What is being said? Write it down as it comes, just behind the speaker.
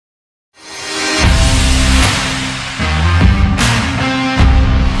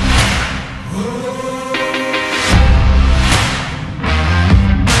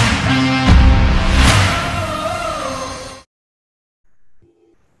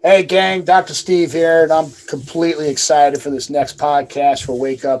Hey, gang, Dr. Steve here, and I'm completely excited for this next podcast for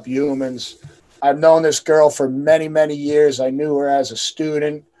Wake Up Humans. I've known this girl for many, many years. I knew her as a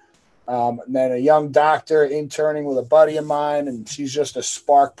student, and then a young doctor interning with a buddy of mine, and she's just a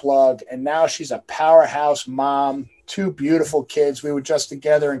spark plug. And now she's a powerhouse mom, two beautiful kids. We were just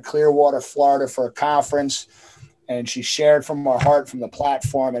together in Clearwater, Florida for a conference, and she shared from her heart from the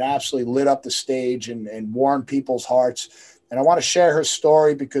platform and absolutely lit up the stage and warmed people's hearts. And I want to share her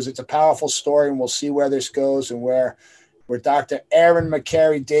story because it's a powerful story, and we'll see where this goes and where Dr. Erin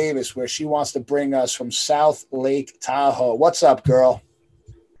MacCarry Davis, where she wants to bring us from South Lake Tahoe. What's up, girl?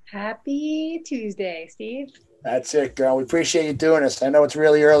 Happy Tuesday, Steve. That's it, girl. We appreciate you doing this. I know it's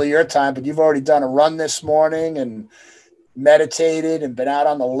really early your time, but you've already done a run this morning and meditated and been out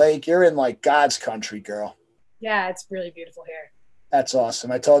on the lake. You're in like God's country, girl. Yeah, it's really beautiful here. That's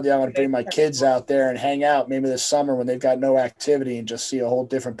awesome. I told you I'm going to bring my kids out there and hang out maybe this summer when they've got no activity and just see a whole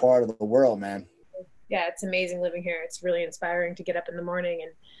different part of the world, man. Yeah, it's amazing living here. It's really inspiring to get up in the morning.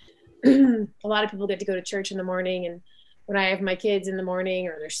 And a lot of people get to go to church in the morning. And when I have my kids in the morning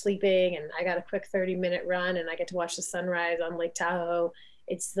or they're sleeping and I got a quick 30-minute run and I get to watch the sunrise on Lake Tahoe,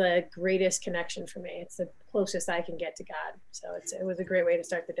 it's the greatest connection for me. It's the closest I can get to God. So it was a great way to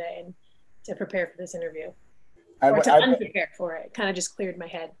start the day and to prepare for this interview. Or to unprepare for it. Kind of just cleared my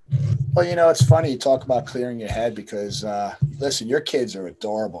head. Well, you know, it's funny you talk about clearing your head because, listen, your kids are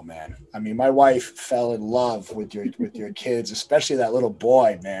adorable, man. I mean, my wife fell in love with your kids, especially that little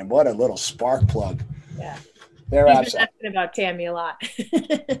boy, man. What a little spark plug. Yeah. They're He's been asking about Tammy a lot.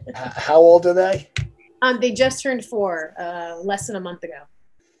 How old are they? They just turned 4, less than a month ago.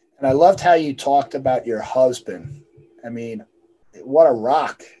 And I loved how you talked about your husband. I mean, what a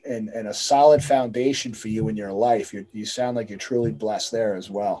rock and a solid foundation for you in your life. You sound like you're truly blessed there as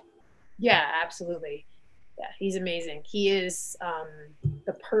well. Yeah, absolutely. Yeah, he's amazing. He is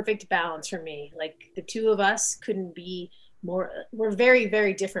the perfect balance for me. Like the two of us couldn't be more. We're very,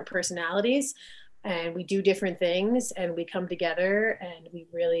 very different personalities and we do different things and we come together and we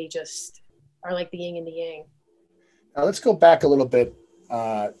really just are like the yin and the yang. Now let's go back a little bit.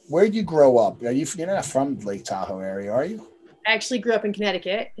 Where did you grow up? You're not from Lake Tahoe area, are you? I actually grew up in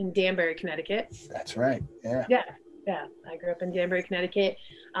Connecticut, in Danbury, Connecticut. That's right. Yeah. Yeah. I grew up in Danbury, Connecticut.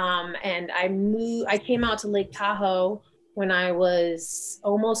 And I came out to Lake Tahoe when I was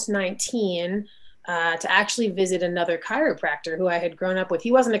almost 19 to actually visit another chiropractor who I had grown up with.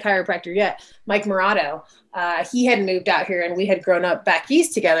 He wasn't a chiropractor yet, Mike Morato. He had moved out here and we had grown up back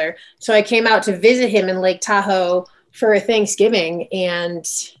east together. So I came out to visit him in Lake Tahoe for Thanksgiving and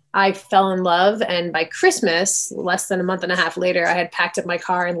I fell in love, and by Christmas, less than a month and a half later, I had packed up my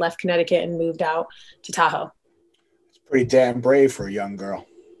car and left Connecticut and moved out to Tahoe. It's pretty damn brave for a young girl.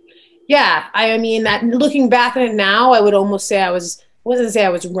 Yeah, I mean, that looking back on it now, I would almost say I was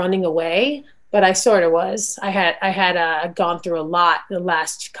running away, but I sort of was. I had gone through a lot the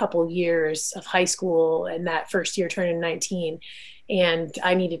last couple years of high school and that first year turning 19, and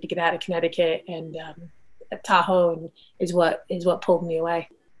I needed to get out of Connecticut, and Tahoe is what pulled me away.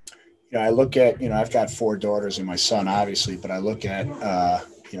 I look at, I've got 4 daughters and my son, obviously, but I look at,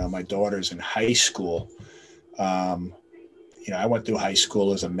 my daughters in high school. I went through high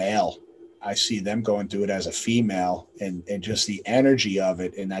school as a male. I see them going through it as a female and just the energy of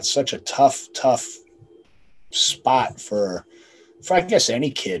it. And that's such a tough spot for I guess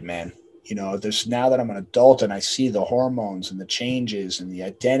any kid, man. This now that I'm an adult and I see the hormones and the changes and the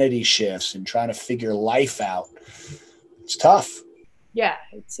identity shifts and trying to figure life out, it's tough. Yeah,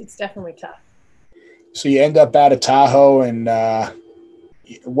 it's definitely tough. So you end up out of Tahoe, and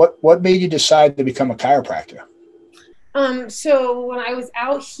what made you decide to become a chiropractor? So when I was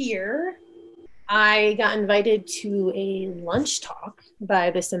out here, I got invited to a lunch talk by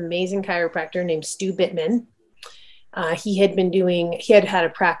this amazing chiropractor named Stu Bittman. He had had a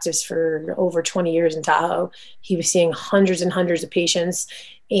practice for over 20 years in Tahoe. He was seeing hundreds and hundreds of patients,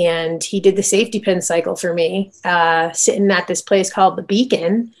 and he did the safety pin cycle for me, sitting at this place called The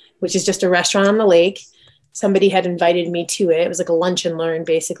Beacon, which is just a restaurant on the lake. Somebody had invited me to it. It was like a lunch and learn,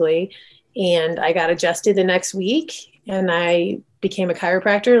 basically. And I got adjusted the next week, and I became a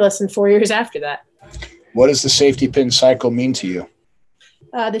chiropractor less than 4 years after that. What does the safety pin cycle mean to you?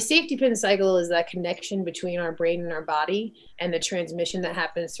 The safety pin cycle is that connection between our brain and our body and the transmission that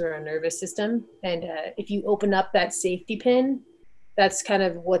happens through our nervous system. And if you open up that safety pin, that's kind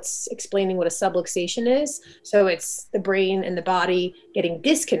of what's explaining what a subluxation is. So it's the brain and the body getting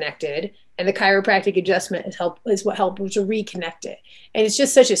disconnected, and the chiropractic adjustment is what helps to reconnect it. And it's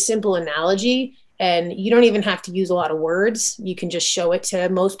just such a simple analogy, and you don't even have to use a lot of words. You can just show it to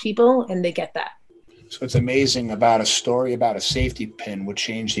most people and they get that. So it's amazing about a story about a safety pin would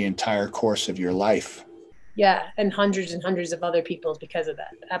change the entire course of your life. Yeah. And hundreds of other people because of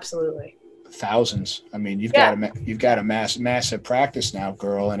that. Absolutely. Thousands. I mean, you've Yeah. got a massive practice now,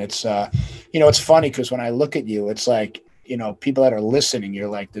 girl. And it's, it's funny because when I look at you, it's like, people that are listening, you're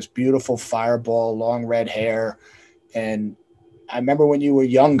like this beautiful fireball, long red hair. And I remember when you were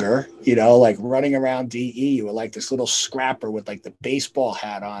younger, like running around DE, you were like this little scrapper with like the baseball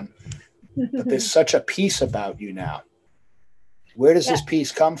hat on. But there's such a peace about you now. Where does this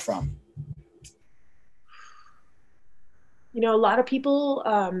peace come from? A lot of people,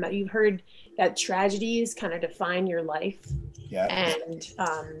 you've heard that tragedies kind of define your life. Yeah. And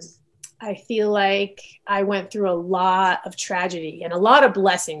I feel like I went through a lot of tragedy and a lot of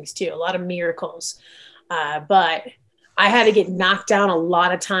blessings too, a lot of miracles. But I had to get knocked down a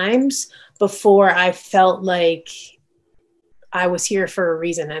lot of times before I felt like I was here for a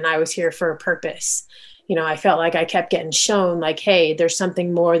reason and I was here for a purpose. I felt like I kept getting shown like, hey, there's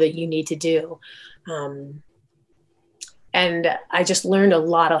something more that you need to do. And I just learned a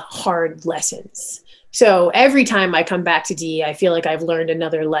lot of hard lessons. So every time I come back to D, I feel like I've learned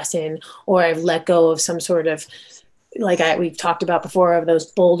another lesson, or I've let go of some sort of, like we've talked about before, of those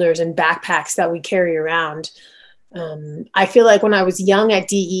boulders and backpacks that we carry around. I feel like when I was young at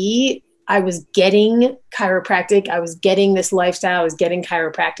DE, I was getting chiropractic. I was getting this lifestyle. I was getting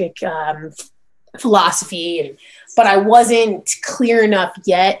chiropractic philosophy, but I wasn't clear enough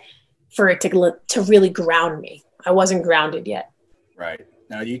yet for it to really ground me. I wasn't grounded yet. Right.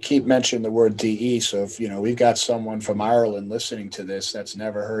 Now you keep mentioning the word DE. So if, we've got someone from Ireland listening to this that's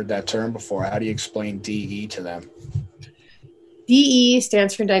never heard that term before, how do you explain DE to them? DE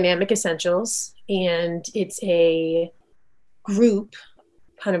stands for Dynamic Essentials, and it's a group,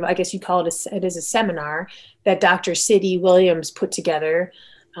 kind of, I guess you call it, it is a seminar that Dr. Sidney Williams put together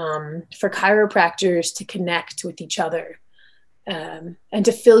for chiropractors to connect with each other and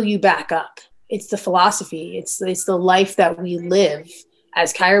to fill you back up. It's the philosophy. It's the life that we live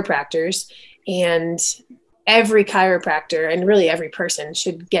as chiropractors, and every chiropractor and really every person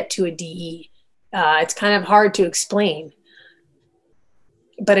should get to a DE. It's kind of hard to explain,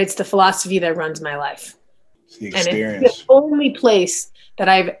 but it's the philosophy that runs my life. It's the experience. And it's the only place that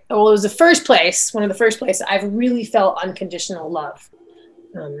it was the first place, one of the first places I've really felt unconditional love.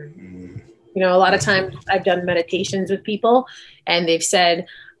 A lot of times I've done meditations with people and they've said,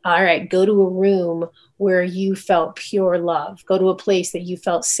 all right, go to a room where you felt pure love. Go to a place that you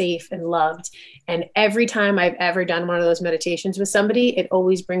felt safe and loved. And every time I've ever done one of those meditations with somebody, it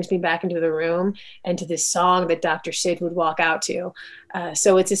always brings me back into the room and to this song that Dr. Sid would walk out to.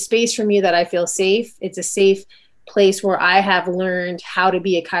 So it's a space for me that I feel safe. It's a safe place where I have learned how to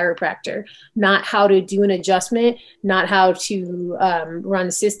be a chiropractor, not how to do an adjustment, not how to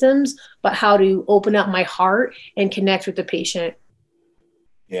run systems, but how to open up my heart and connect with the patient.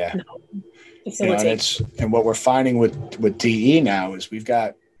 Yeah. And what we're finding with DE now is we've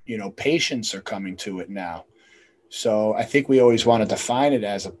got, patients are coming to it now. So I think we always want to define it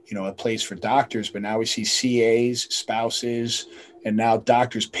as a place for doctors, but now we see CAs, spouses, and now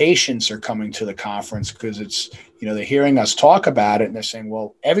doctors' patients are coming to the conference because it's, they're hearing us talk about it and they're saying,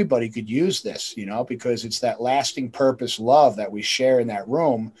 well, everybody could use this, because it's that lasting purpose, love that we share in that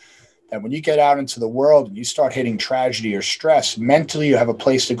room. That when you get out into the world and you start hitting tragedy or stress, mentally you have a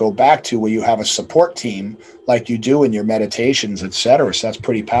place to go back to where you have a support team like you do in your meditations, et cetera. So that's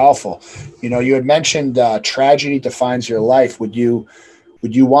pretty powerful. You had mentioned tragedy defines your life. Would you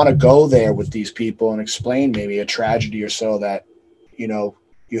want to go there with these people and explain maybe a tragedy or so that, you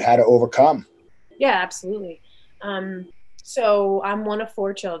had to overcome? Yeah, absolutely. So I'm one of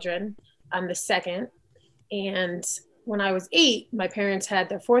 4 children. I'm the second. And when I was 8, my parents had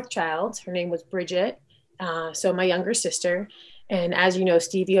their 4th child. Her name was Bridget. So my younger sister. And as you know,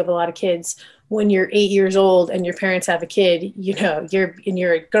 Steve, you have a lot of kids. When you're 8 years old and your parents have a kid,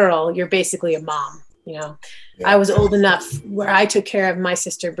 you're a girl, you're basically a mom. Yeah. I was old enough where I took care of my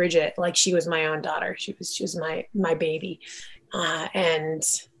sister Bridget like she was my own daughter. She was my baby. And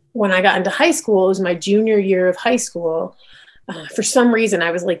when I got into high school, it was my junior year of high school. For some reason,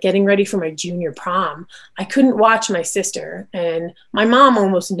 I was like getting ready for my junior prom. I couldn't watch my sister, and my mom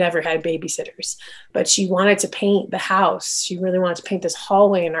almost never had babysitters, but she wanted to paint the house. She really wanted to paint this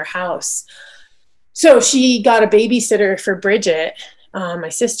hallway in our house. So she got a babysitter for Bridget, my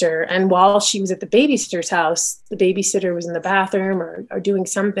sister. And while she was at the babysitter's house, the babysitter was in the bathroom or doing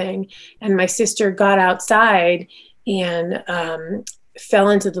something. And my sister got outside and fell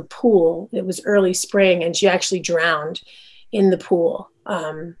into the pool. It was early spring, and she actually drowned in the pool.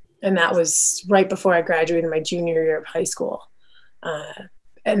 And that was right before I graduated my junior year of high school.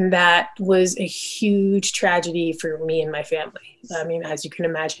 And that was a huge tragedy for me and my family. I mean, as you can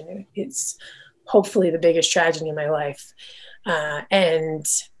imagine, it's hopefully the biggest tragedy in my life. And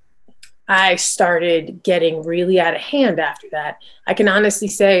I started getting really out of hand after that. I can honestly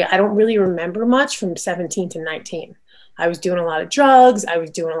say I don't really remember much from 17 to 19. I was doing a lot of drugs. I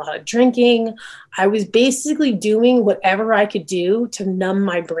was doing a lot of drinking. I was basically doing whatever I could do to numb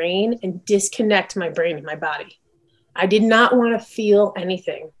my brain and disconnect my brain and my body. I did not want to feel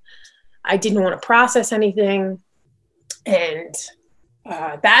anything. I didn't want to process anything. And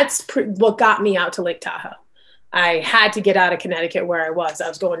that's what got me out to Lake Tahoe. I had to get out of Connecticut where I was. I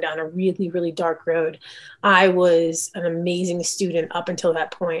was going down a really, really dark road. I was an amazing student up until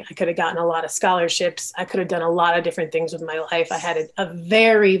that point. I could have gotten a lot of scholarships. I could have done a lot of different things with my life. I had a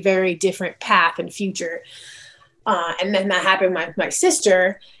very, very different path and future. And then that happened with my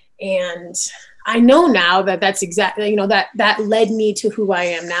sister. And I know now that that's exactly, that led me to who I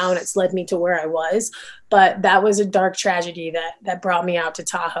am now, and it's led me to where I was. But that was a dark tragedy that brought me out to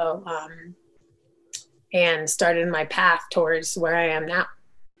Tahoe. And started my path towards where I am now.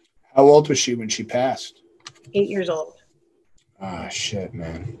 How old was she when she passed? 8 years old. Ah, shit,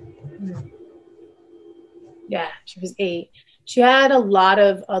 man. Yeah, she was 8. She had a lot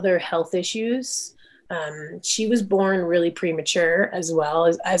of other health issues. She was born really premature as well.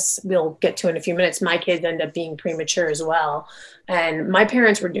 As we'll get to in a few minutes, my kids end up being premature as well. And my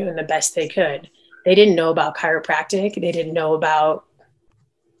parents were doing the best they could. They didn't know about chiropractic. They didn't know about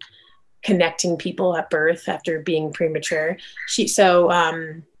connecting people at birth after being premature. She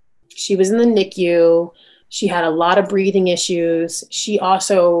was in the NICU. She had a lot of breathing issues. She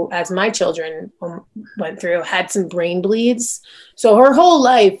also, as my children went through, had some brain bleeds. So her whole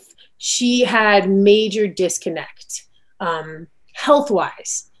life, she had major disconnect,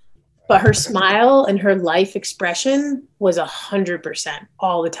 health-wise. But her smile and her life expression was 100%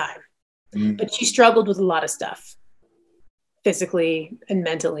 all the time. But she struggled with a lot of stuff, physically and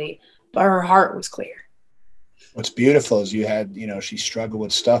mentally. But her heart was clear. What's beautiful is you had, she struggled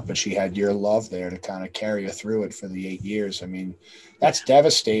with stuff, but she had your love there to kind of carry her through it for the 8 years. I mean, that's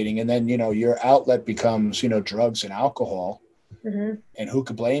devastating. And then, your outlet becomes, drugs and alcohol. Mm-hmm. And who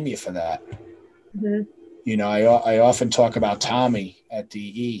could blame you for that? Mm-hmm. I often talk about Tommy at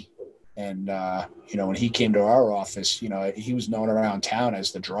DE. And, when he came to our office, he was known around town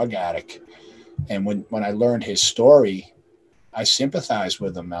as the drug addict. And when I learned his story, I sympathized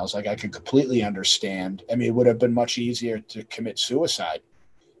with him. I was like, I could completely understand. I mean, it would have been much easier to commit suicide,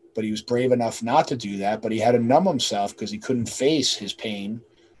 but he was brave enough not to do that. But he had to numb himself because he couldn't face his pain,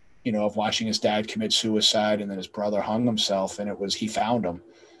 of watching his dad commit suicide, and then his brother hung himself, and he found him.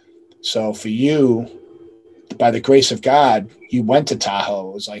 So for you, by the grace of God, you went to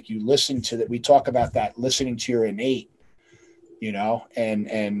Tahoe. It was like you listened to that. We talk about that, listening to your innate.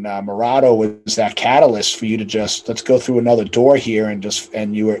 And Murado was that catalyst for you to just, let's go through another door here,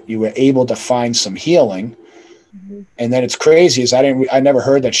 and you were able to find some healing. Mm-hmm. And then it's crazy is I never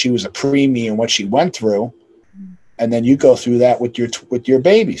heard that she was a preemie and what she went through. Mm-hmm. And then you go through that with your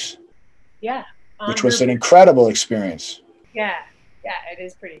babies. Yeah. Which was an incredible experience. Yeah. Yeah. It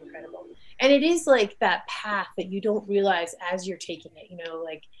is pretty incredible. And it is like that path that you don't realize as you're taking it,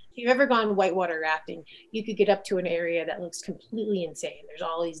 like, if you've ever gone whitewater rafting, you could get up to an area that looks completely insane. There's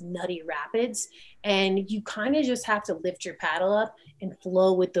all these nutty rapids, and you kind of just have to lift your paddle up and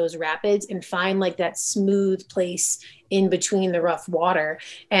flow with those rapids and find like that smooth place in between the rough water.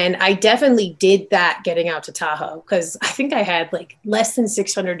 And I definitely did that getting out to Tahoe, because I think I had like less than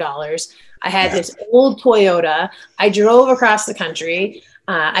 $600. I had this old Toyota. I drove across the country.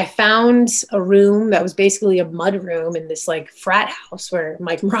 I found a room that was basically a mud room in this like frat house where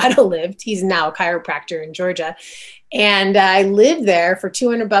Mike Murado lived. He's now a chiropractor in Georgia. And I lived there for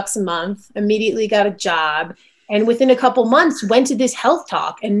 $200 a month, immediately got a job. And within a couple months went to this health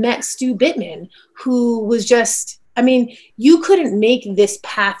talk and met Stu Bittman, who was just, I mean, you couldn't make this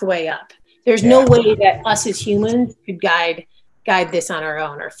pathway up. There's no way that us as humans could guide this on our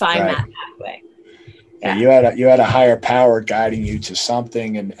own or find that pathway. Yeah. You had a higher power guiding you to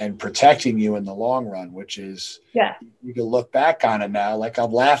something and protecting you in the long run, which is, you can look back on it now. Like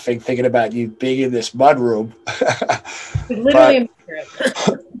I'm laughing, thinking about you being in this mud room, literally,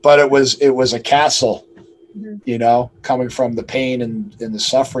 but it was a castle, coming from the pain and the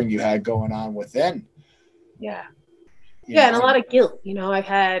suffering you had going on within. Yeah. Yeah. And a lot of guilt, I've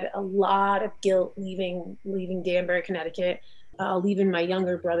had a lot of guilt leaving Danbury, Connecticut, leaving my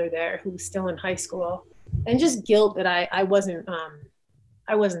younger brother there who was still in high school. And just guilt that I wasn't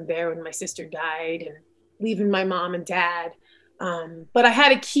there when my sister died, and leaving my mom and dad. But I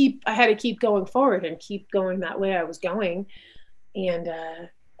had to keep going forward and keep going that way I was going. And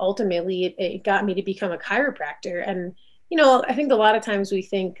ultimately, it got me to become a chiropractor. And you know, I think a lot of times we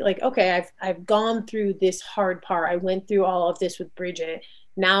think like, okay, I've gone through this hard part. I went through all of this with Bridget.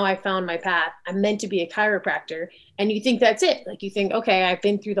 Now I found my path. I'm meant to be a chiropractor. And you think that's it. Like you think, okay, I've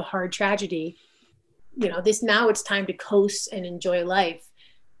been through the hard tragedy. You know, this now it's time to coast and enjoy life.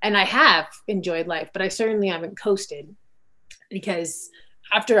 And I have enjoyed life, but I certainly haven't coasted because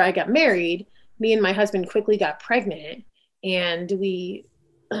after I got married, me and my husband quickly got pregnant, and we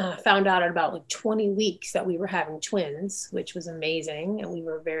found out at about like 20 weeks that we were having twins, which was amazing. And we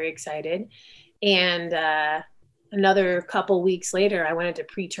were very excited. And another couple weeks later, I went into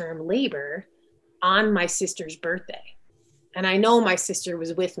preterm labor on my sister's birthday. And I know my sister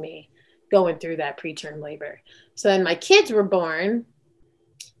was with me going through that preterm labor. So then my kids were born.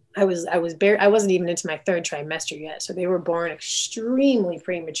 I wasn't even into my third trimester yet. So they were born extremely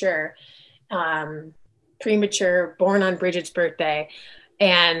premature, born on Bridget's birthday.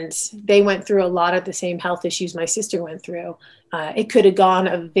 And they went through a lot of the same health issues my sister went through. It could have gone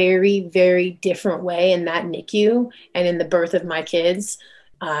a very, very different way in that NICU and in the birth of my kids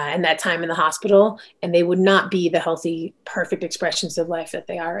and that time in the hospital. And they would not be the healthy, perfect expressions of life that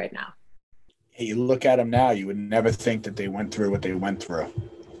they are right now. You look at them now, you would never think that they went through what they went through.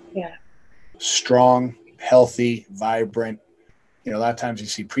 Yeah. Strong, healthy, vibrant. You know, a lot of times you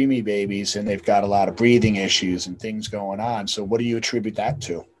see preemie babies and they've got a lot of breathing issues and things going on. So what do you attribute that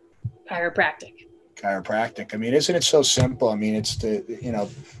to? Chiropractic. I mean, isn't it so simple? I mean, it's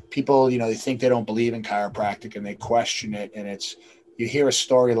people, they think they don't believe in chiropractic and they question it. And you hear a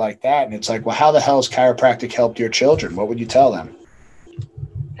story like that and it's like, well, how the hell has chiropractic helped your children? What would you tell them?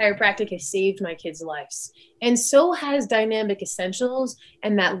 Chiropractic has saved my kids' lives. And so has Dynamic Essentials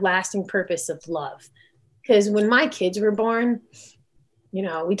and that lasting purpose of love. Because when my kids were born,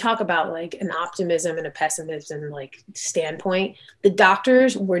 we talk about like an optimism and a pessimism like standpoint. The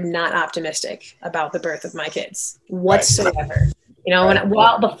doctors were not optimistic about the birth of my kids whatsoever.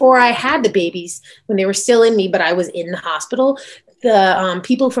 Right. Before I had the babies, when they were still in me, but I was in the hospital, the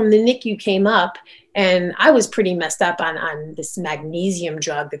people from the NICU came up, and I was pretty messed up on this magnesium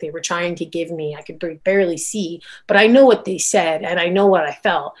drug that they were trying to give me. I could barely see, but I know what they said and I know what I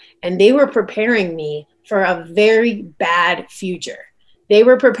felt. And they were preparing me for a very bad future. They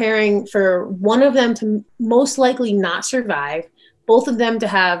were preparing for one of them to most likely not survive, both of them to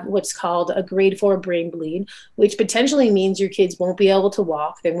have what's called a grade 4 brain bleed, which potentially means your kids won't be able to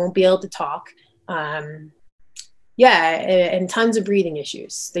walk. They won't be able to talk. And tons of breathing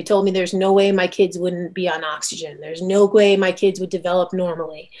issues. They told me there's no way my kids wouldn't be on oxygen. There's no way my kids would develop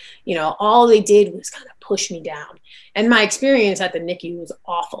normally. All they did was kind of push me down. And my experience at the NICU was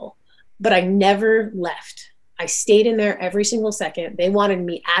awful, but I never left. I stayed in there every single second. They wanted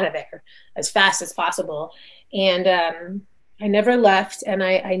me out of there as fast as possible. And I never left, and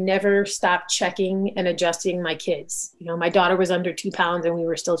I never stopped checking and adjusting my kids. My daughter was under 2 pounds and we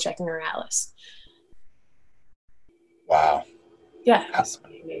were still checking her Alice. Wow. Yeah, it was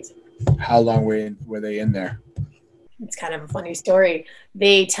pretty amazing. How long were they in there? It's kind of a funny story.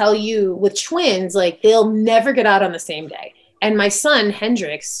 They tell you with twins, like they'll never get out on the same day. And my son,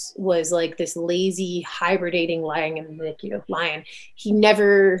 Hendrix, was like this lazy, hibernating lying in the NICU lion. He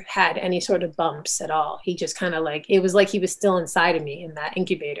never had any sort of bumps at all. He just kind of it was like he was still inside of me in that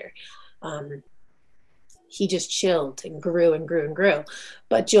incubator. He just chilled and grew and grew and grew.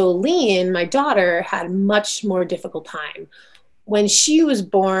 But Jolene, my daughter, had a much more difficult time. When she was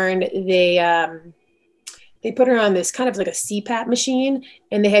born, they put her on this kind of like a CPAP machine,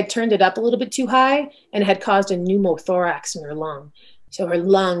 and they had turned it up a little bit too high and had caused a pneumothorax in her lung. So her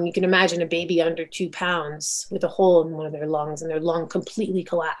lung, you can imagine a baby under 2 pounds with a hole in one of their lungs, and their lung completely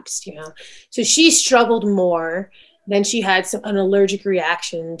collapsed, So she struggled more. Then she had an allergic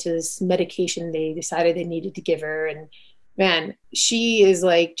reaction to this medication they decided they needed to give her. And man, she is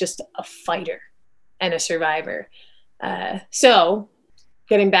like just a fighter and a survivor. So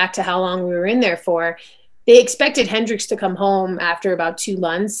getting back to how long we were in there for, they expected Hendrix to come home after about 2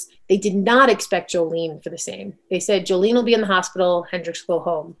 months. They did not expect Jolene for the same. They said Jolene will be in the hospital, Hendrix will go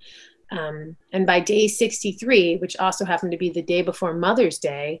home. And by day 63, which also happened to be the day before Mother's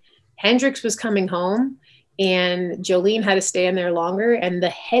Day, Hendrix was coming home, and Jolene had to stay in there longer. And the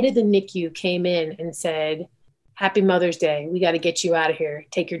head of the NICU came in and said, "Happy Mother's Day. We got to get you out of here.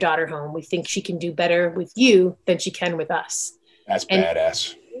 Take your daughter home. We think she can do better with you than she can with us." That's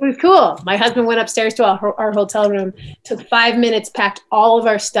badass. It was cool. My husband went upstairs to our hotel room, took 5 minutes, packed all of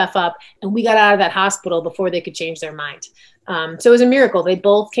our stuff up, and we got out of that hospital before they could change their mind. So it was a miracle. They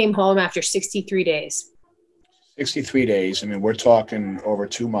both came home after 63 days. 63 days. I mean, we're talking over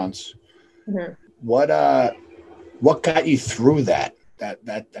 2 months. Mm-hmm. what got you through that?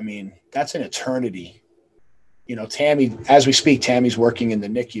 I mean, that's an eternity. You know, Tammy, as we speak, Tammy's working in the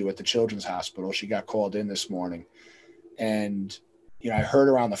NICU at the Children's Hospital. She got called in this morning. And, you know, I heard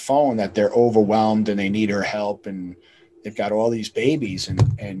her on the phone that they're overwhelmed and they need her help. And they've got all these babies.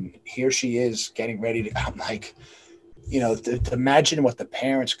 And here she is getting ready to, I'm like, you know, to imagine what the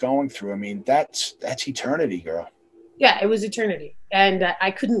parents going through. I mean, that's eternity, girl. Yeah, it was eternity. And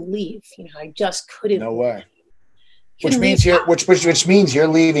I couldn't leave. You know, I just couldn't. No way. Which means you're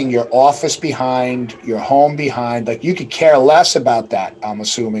leaving your office behind, your home behind. Like, you could care less about that, I'm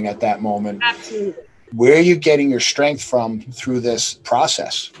assuming, at that moment. Absolutely. Where are you getting your strength from through this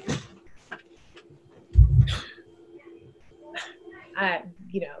process?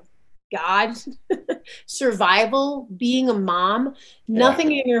 You know, God, survival, being a mom.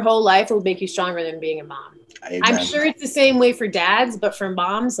 Nothing in your whole life will make you stronger than being a mom. Amen. I'm sure it's the same way for dads, but for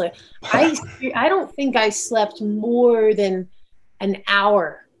moms, like I don't think I slept more than an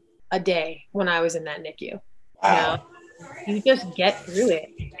hour a day when I was in that NICU. Wow. You just get through it.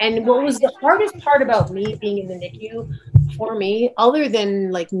 And what was the hardest part about me being in the NICU for me, other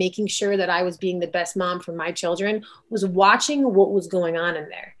than like making sure that I was being the best mom for my children, was watching what was going on in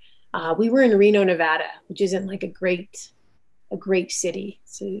there. We were in Reno, Nevada, which isn't like a great city.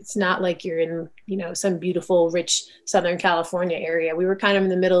 So it's not like you're in, you know, some beautiful, rich Southern California area. We were kind of in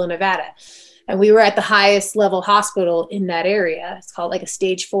the middle of Nevada, and we were at the highest level hospital in that area. It's called like a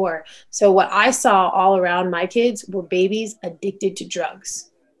stage 4. So what I saw all around my kids were babies addicted to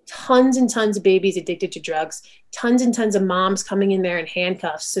drugs. Tons and tons of babies addicted to drugs, tons and tons of moms coming in there in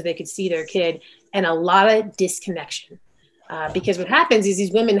handcuffs so they could see their kid, and a lot of disconnection. Because what happens is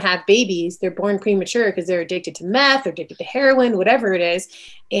these women have babies, they're born premature because they're addicted to meth or addicted to heroin, whatever it is,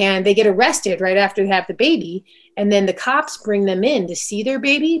 and they get arrested right after they have the baby, and then the cops bring them in to see their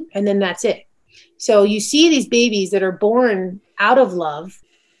baby, and then that's it. So you see these babies that are born out of love,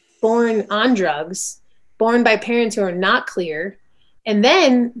 born on drugs, born by parents who are not clear, and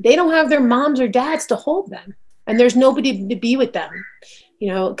then they don't have their moms or dads to hold them, and there's nobody to be with them. You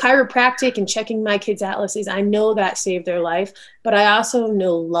know, chiropractic and checking my kids' atlases, I know that saved their life, but I also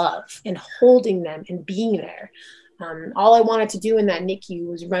know love and holding them and being there. All I wanted to do in that NICU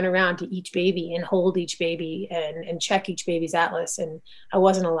was run around to each baby and hold each baby and check each baby's atlas, and I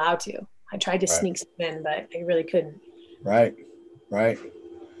wasn't allowed to. I tried to sneak some in, but I really couldn't. Right.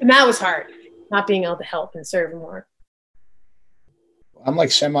 And that was hard, not being able to help and serve more. I'm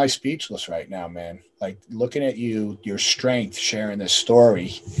like semi-speechless right now, man. Like, looking at you, your strength, sharing this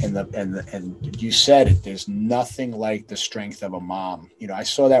story, and you said it. There's nothing like the strength of a mom. You know, I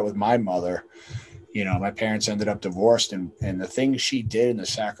saw that with my mother. You know, my parents ended up divorced, and the things she did and the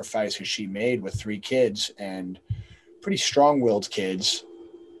sacrifices she made with 3 kids and pretty strong-willed kids,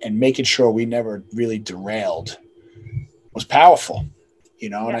 and making sure we never really derailed, was powerful. You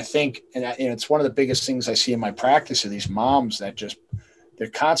know, and I think, and it's one of the biggest things I see in my practice, are these moms that just, they're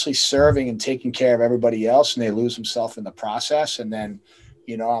constantly serving and taking care of everybody else, and they lose themselves in the process. And then,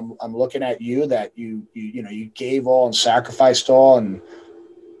 you know, I'm looking at you that you gave all and sacrificed all,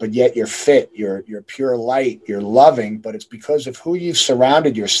 but yet you're fit, you're pure light, you're loving, but it's because of who you've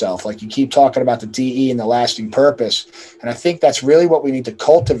surrounded yourself. Like, you keep talking about the DE and the lasting purpose. And I think that's really what we need to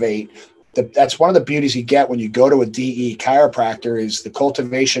cultivate. That's one of the beauties you get when you go to a DE chiropractor, is the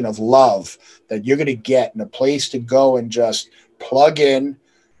cultivation of love that you're going to get, and a place to go and just plug in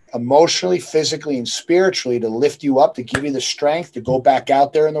emotionally, physically, and spiritually to lift you up, to give you the strength to go back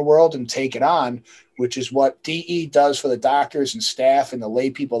out there in the world and take it on, which is what DE does for the doctors and staff and the lay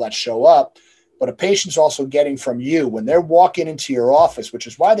people that show up. But a patient's also getting from you when they're walking into your office, which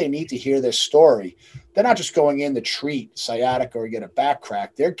is why they need to hear this story. They're not just going in to treat sciatica or get a back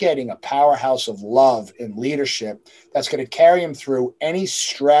crack. They're getting a powerhouse of love and leadership that's going to carry them through any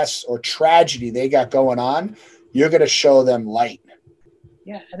stress or tragedy they got going on. You're going to show them light.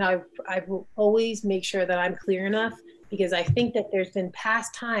 Yeah, and I will always make sure that I'm clear enough, because I think that there's been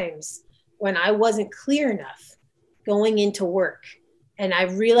past times when I wasn't clear enough going into work. And I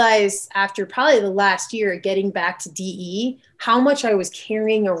realized after probably the last year getting back to DE, how much I was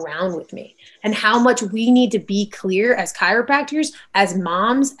carrying around with me, and how much we need to be clear as chiropractors, as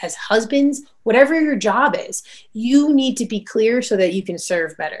moms, as husbands, whatever your job is, you need to be clear so that you can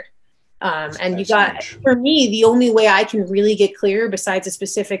serve better. And you got, huge. For me, the only way I can really get clear besides a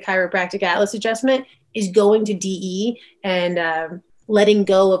specific chiropractic atlas adjustment is going to DE and letting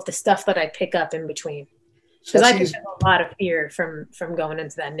go of the stuff that I pick up in between. Because I picked up a lot of fear from going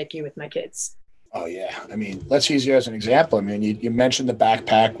into that NICU with my kids. Oh, yeah. I mean, let's use you as an example. I mean, you mentioned the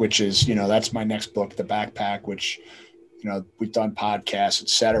backpack, which is, you know, that's my next book, The Backpack, which, you know, we've done podcasts, et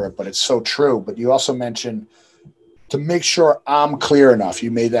cetera, but it's so true. But you also mentioned to make sure I'm clear enough. You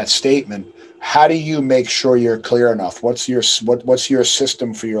made that statement. How do you make sure you're clear enough? What's your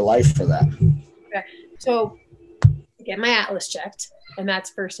system for your life for that? Okay. So get my atlas checked, and that's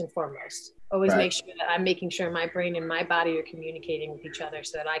first and foremost. Always make sure that I'm making sure my brain and my body are communicating with each other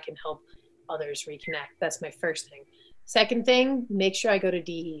so that I can help others reconnect. That's my first thing. Second thing, make sure I go to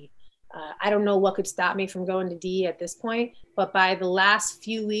DE. I don't know what could stop me from going to DE at this point, but by the last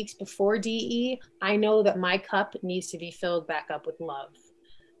few weeks before DE, I know that my cup needs to be filled back up with love.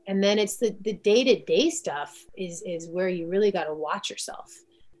 And then it's the day-to-day stuff is where you really got to watch yourself,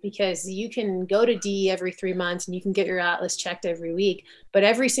 because you can go to DE every 3 months and you can get your atlas checked every week. But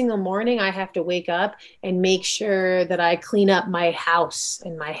every single morning I have to wake up and make sure that I clean up my house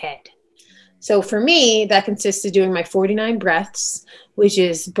and my head. So for me, that consists of doing my 49 breaths, which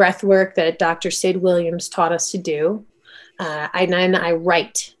is breath work that Dr. Sid Williams taught us to do. And I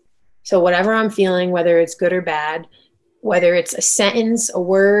write. So whatever I'm feeling, whether it's good or bad, whether it's a sentence, a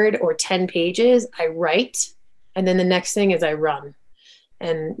word, or 10 pages, I write. And then the next thing is I run.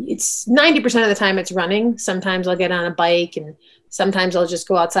 And it's 90% of the time it's running. Sometimes I'll get on a bike, and sometimes I'll just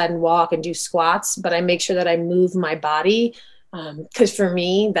go outside and walk and do squats, but I make sure that I move my body. Because for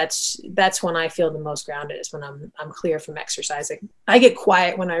me, that's when I feel the most grounded, is when I'm clear from exercising. I get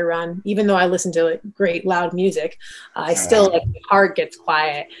quiet when I run, even though I listen to like great loud music. I still, like, my heart gets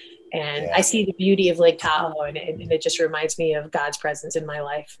quiet, and I see the beauty of Lake Tahoe, and it just reminds me of God's presence in my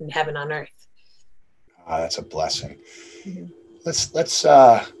life and heaven on earth. That's a blessing. Mm-hmm. Let's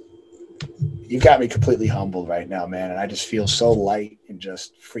you got me completely humbled right now, man, and I just feel so light and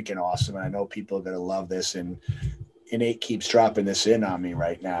just freaking awesome. And I know people are gonna love this, and Innate keeps dropping this in on me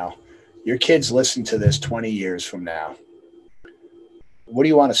right now. Your kids listen to this 20 years from now. What do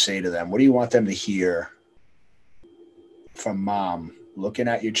you want to say to them? What do you want them to hear from mom looking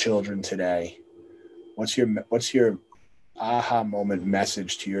at your children today? What's your aha moment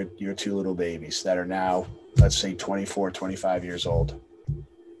message to your two little babies that are now, let's say, 24, 25 years old?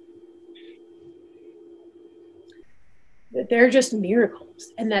 That they're just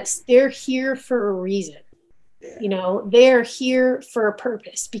miracles, and they're here for a reason. You know, they're here for a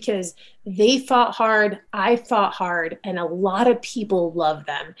purpose, because they fought hard, I fought hard, and a lot of people love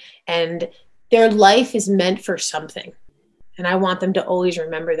them, and their life is meant for something. And I want them to always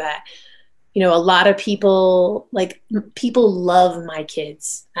remember that. You know, a lot of people love my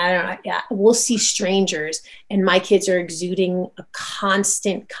kids. I don't know. Yeah, we'll see strangers, and my kids are exuding a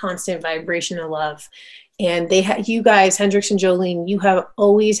constant vibration of love. And you guys, Hendrix and Jolene, you have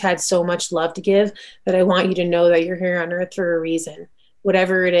always had so much love to give, that I want you to know that you're here on earth for a reason.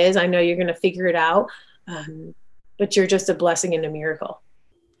 Whatever it is, I know you're going to figure it out, but you're just a blessing and a miracle.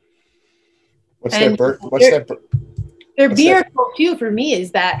 Their miracle too for me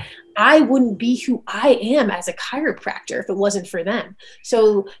is that I wouldn't be who I am as a chiropractor if it wasn't for them.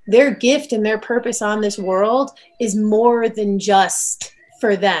 So their gift and their purpose on this world is more than just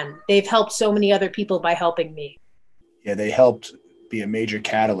for them. They've helped so many other people by helping me. Yeah, they helped be a major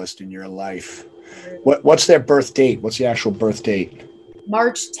catalyst in your life. What's their birth date? What's the actual birth date?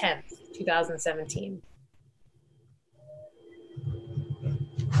 March 10th, 2017.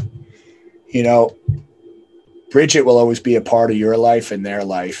 You know, Bridget will always be a part of your life and their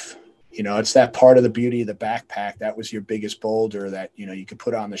life. You know, it's that part of the beauty of the backpack. That was your biggest boulder that, you know, you could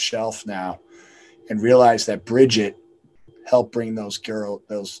put on the shelf now, and realize that Bridget help bring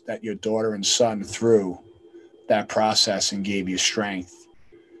that your daughter and son through that process and gave you strength.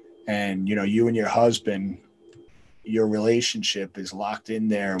 And, you know, you and your husband, your relationship is locked in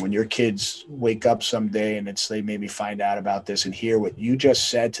there. When your kids wake up someday and they maybe find out about this and hear what you just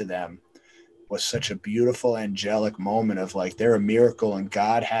said to them, was such a beautiful angelic moment of like, they're a miracle and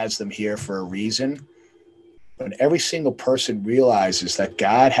God has them here for a reason. When every single person realizes that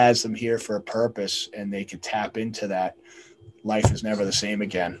God has them here for a purpose and they can tap into that, life is never the same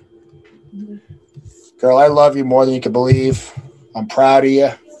again. Mm-hmm. Girl, I love you more than you can believe. I'm proud of you.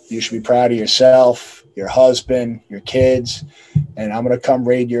 You should be proud of yourself, your husband, your kids, and I'm gonna come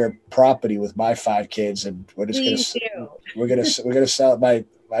raid your property with my 5 kids, and we're gonna sell it.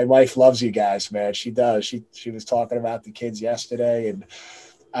 My wife loves you guys, man. She does. She was talking about the kids yesterday, and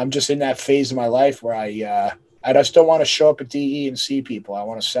I'm just in that phase of my life where I just don't want to show up at DE and see people. I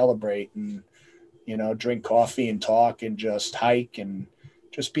want to celebrate and, you know, drink coffee and talk and just hike and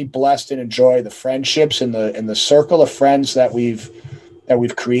just be blessed and enjoy the friendships and the circle of friends that we've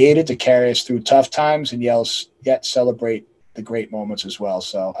created to carry us through tough times, and yet celebrate the great moments as well.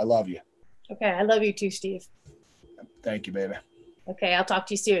 So I love you. Okay. I love you too, Steve. Thank you, baby. Okay. I'll talk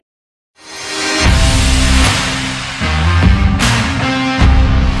to you soon.